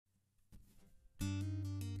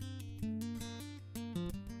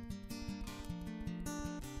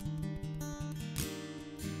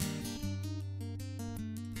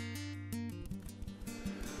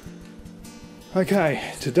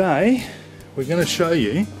Okay, today we're going to show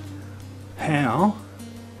you how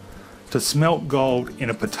to smelt gold in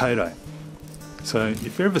a potato. So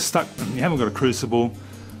if you're ever stuck and you haven't got a crucible,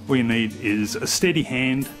 all you need is a steady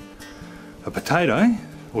hand, a potato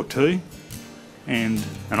or two, and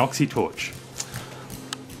an oxy torch.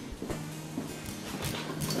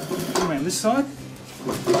 Come around this side.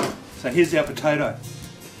 So here's our potato.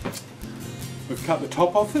 We've cut the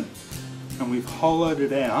top off it and we've hollowed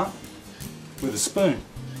it out with a spoon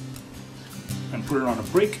and put it on a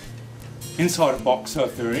brick inside a box, so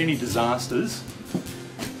if there are any disasters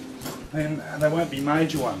then they won't be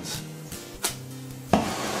major ones.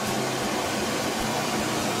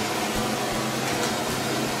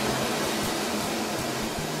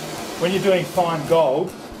 When you're doing fine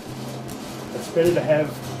gold, it's better to have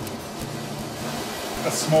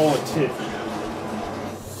a smaller tip.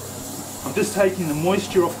 I'm just taking the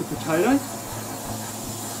moisture off the potato.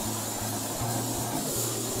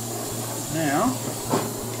 Now,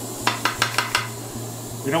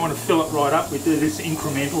 we don't want to fill it right up, we do this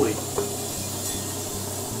incrementally.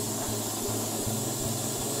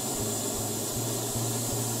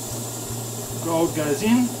 Gold goes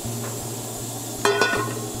in.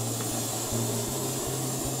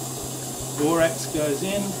 Borax goes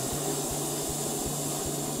in.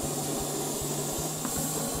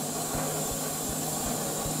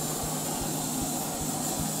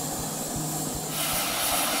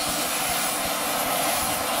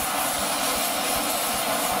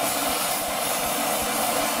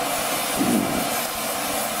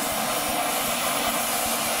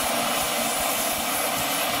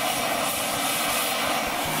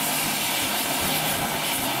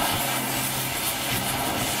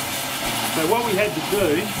 So what we had to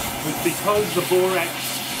do was, because the borax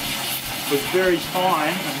was very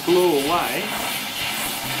fine and blew away,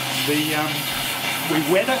 we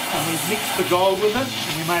wet it and we mixed the gold with it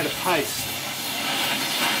and we made a paste.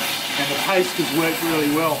 And the paste has worked really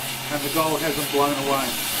well and the gold hasn't blown away.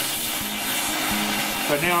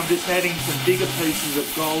 So now I'm just adding some bigger pieces of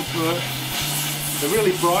gold to it. The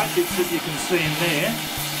really bright bits that you can see in there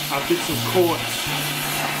are bits of quartz,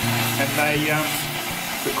 and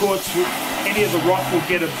the quartz, any of the rock will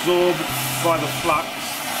get absorbed by the flux,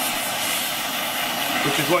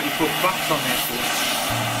 which is what you put flux on there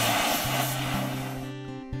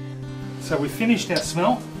for. So we finished our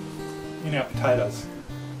smelt in our potatoes.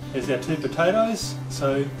 There's our two potatoes,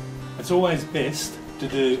 so it's always best to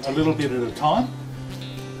do a little bit at a time,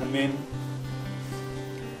 and then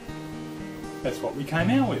that's what we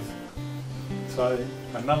came out with. So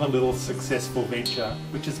another little successful venture,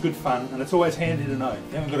 which is good fun, and it's always handy to know. If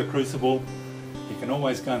you haven't got a crucible, you can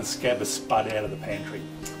always go and scab a spud out of the pantry.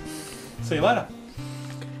 See you later.